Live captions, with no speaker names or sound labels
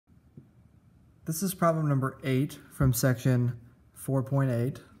This is problem number 8 from section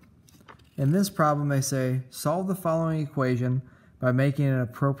 4.8. In this problem, they say, solve the following equation by making an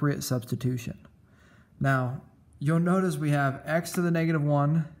appropriate substitution. Now, you'll notice we have x to the negative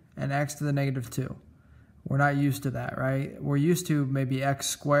 1 and x to the negative 2. We're not used to that, right? We're used to maybe x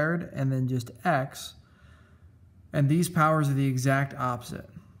squared and then just x. And these powers are the exact opposite.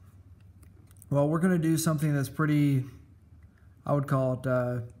 Well, we're going to do something that's pretty, I would call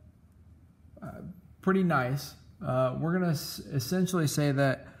it pretty nice. We're going to essentially say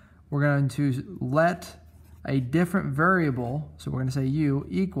that we're going to let a different variable, so we're going to say u,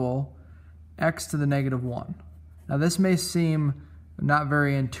 equal x to the negative 1. Now this may seem not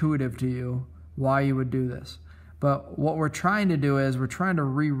very intuitive to you why you would do this, but what we're trying to do is we're trying to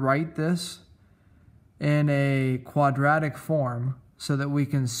rewrite this in a quadratic form so that we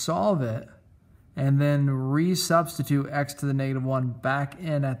can solve it and then resubstitute x to the negative 1 back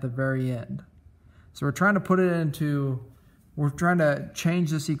in at the very end. So we're trying to put it into, we're trying to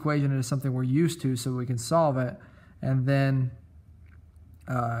change this equation into something we're used to so we can solve it and then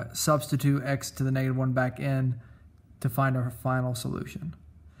substitute x to the negative 1 back in to find our final solution.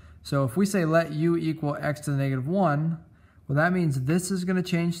 So if we say let u equal x to the negative 1, well that means this is going to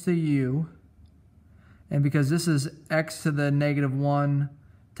change to u, and because this is x to the negative 1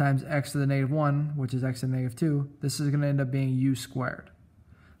 times x to the negative 1, which is x to the negative 2, this is going to end up being u squared.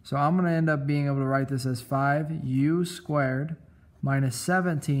 So I'm going to end up being able to write this as 5u squared minus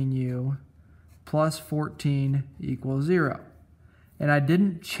 17u plus 14 equals 0. And I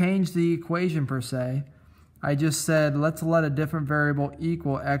didn't change the equation per se. I just said let's let a different variable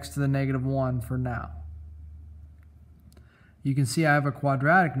equal x to the negative 1 for now. You can see I have a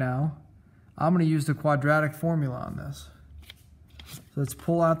quadratic now. I'm going to use the quadratic formula on this. So let's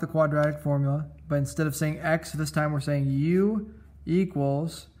pull out the quadratic formula, but instead of saying x this time we're saying u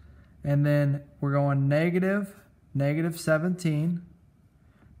equals, and then we're going negative 17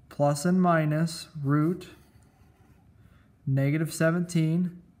 plus and minus root negative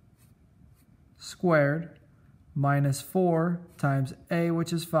 17 squared minus 4 times a,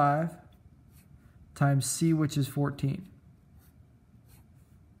 which is 5, times c, which is 14.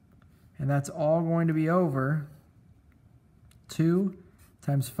 And that's all going to be over 2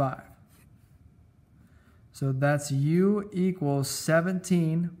 times 5. So that's u equals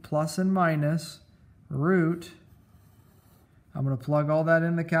 17 plus and minus root. I'm going to plug all that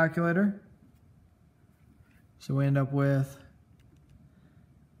in the calculator. So we end up with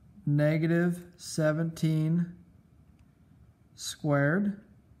negative 17 squared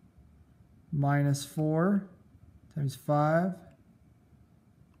minus 4 times 5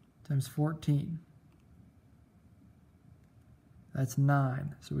 times 14. That's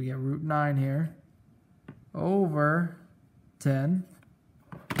 9. So we get root 9 here over 10.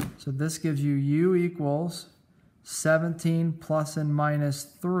 So this gives you u equals 17 plus and minus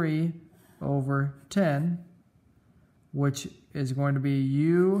 3 over 10, which is going to be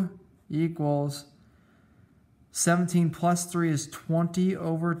u equals 17 plus 3 is 20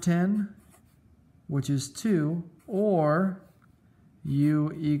 over 10, which is 2, or u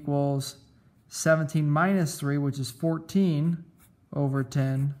equals 17 minus 3, which is 14 over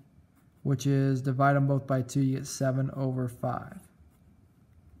 10, which is, divide them both by 2, you get 7 over 5.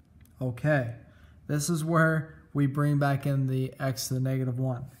 Okay, this is where we bring back in the x to the negative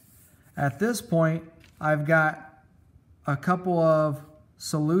 1. At this point, I've got a couple of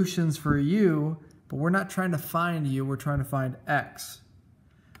solutions for u, but we're not trying to find u, we're trying to find x.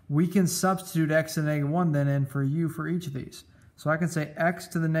 We can substitute x to the negative 1 then in for u for each of these. So I can say x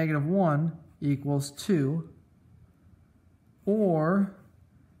to the negative 1 equals 2, or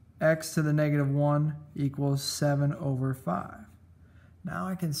x to the negative 1 equals 7 over 5. Now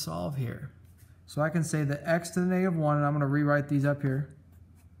I can solve here. So I can say that x to the negative 1, and I'm going to rewrite these up here.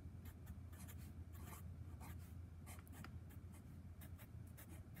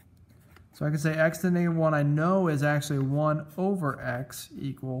 So I can say x to the negative 1 I know is actually 1 over x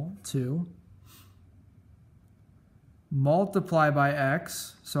equal 2. Multiply by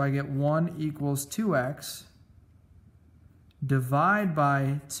x, so I get 1 equals 2x. Divide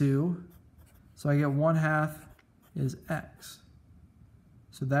by 2, so I get 1/2 is x.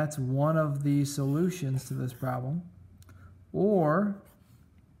 So that's one of the solutions to this problem. Or,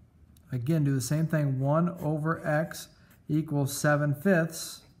 again, do the same thing, 1 over x equals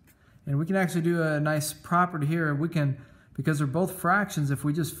 7/5. And we can actually do a nice property here. We can, because they're both fractions, if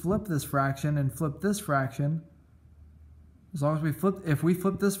we just flip this fraction and flip this fraction, as long as we flip, if we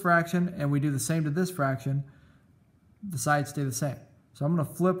flip this fraction and we do the same to this fraction, the sides stay the same. So I'm going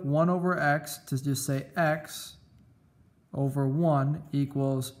to flip 1 over x to just say x over 1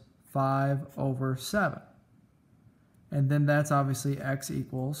 equals 5 over 7. And then that's obviously x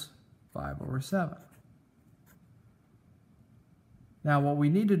equals 5 over 7. Now what we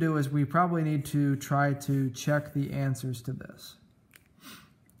need to do is we probably need to try to check the answers to this.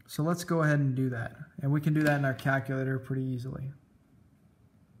 So let's go ahead and do that. And we can do that in our calculator pretty easily.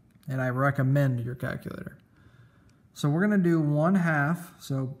 And I recommend your calculator. So we're going to do 1/2,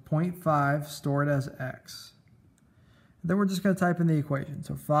 so 0.5, store it as x. Then we're just going to type in the equation.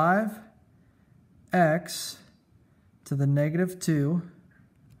 So 5x to the negative 2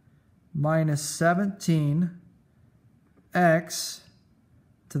 minus 17x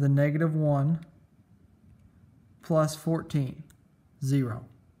to the negative 1 plus 14, 0.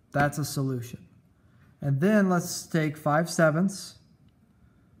 That's a solution. And then let's take 5/7.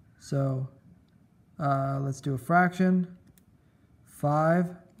 So let's do a fraction.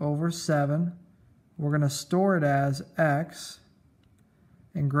 5 over 7. We're going to store it as x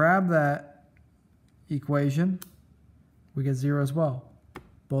and grab that equation. We get 0 as well.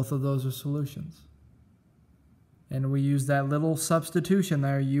 Both of those are solutions. And we use that little substitution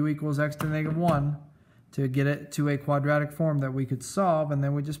there, u equals x to the negative 1, to get it to a quadratic form that we could solve, and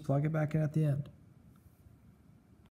then we just plug it back in at the end.